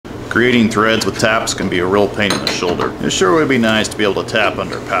Creating threads with taps can be a real pain in the shoulder. It sure would be nice to be able to tap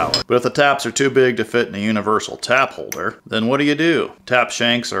under power. But if the taps are too big to fit in a universal tap holder, then what do? Tap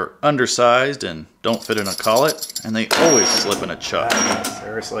shanks are undersized and don't fit in a collet, and they always slip in a chuck.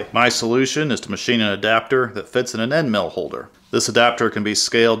 Seriously. My solution is to machine an adapter that fits in an end mill holder. This adapter can be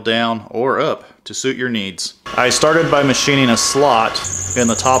scaled down or up to suit your needs. I started by machining a slot in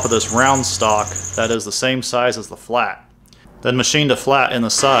the top of this round stock that is the same size as the flat. Then machined a flat in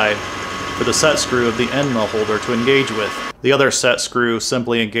the side for the set screw of the end mill holder to engage with. The other set screw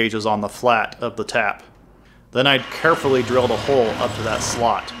simply engages on the flat of the tap. Then I carefully drilled a hole up to that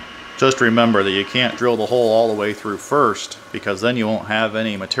slot. Just remember that you can't drill the hole all the way through first, because then you won't have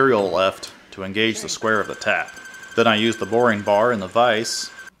any material left to engage the square of the tap. Then I used the boring bar and the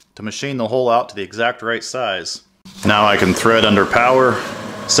vise to machine the hole out to the exact right size. Now I can thread under power,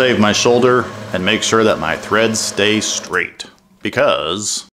 save my shoulder, and make sure that my threads stay straight. Because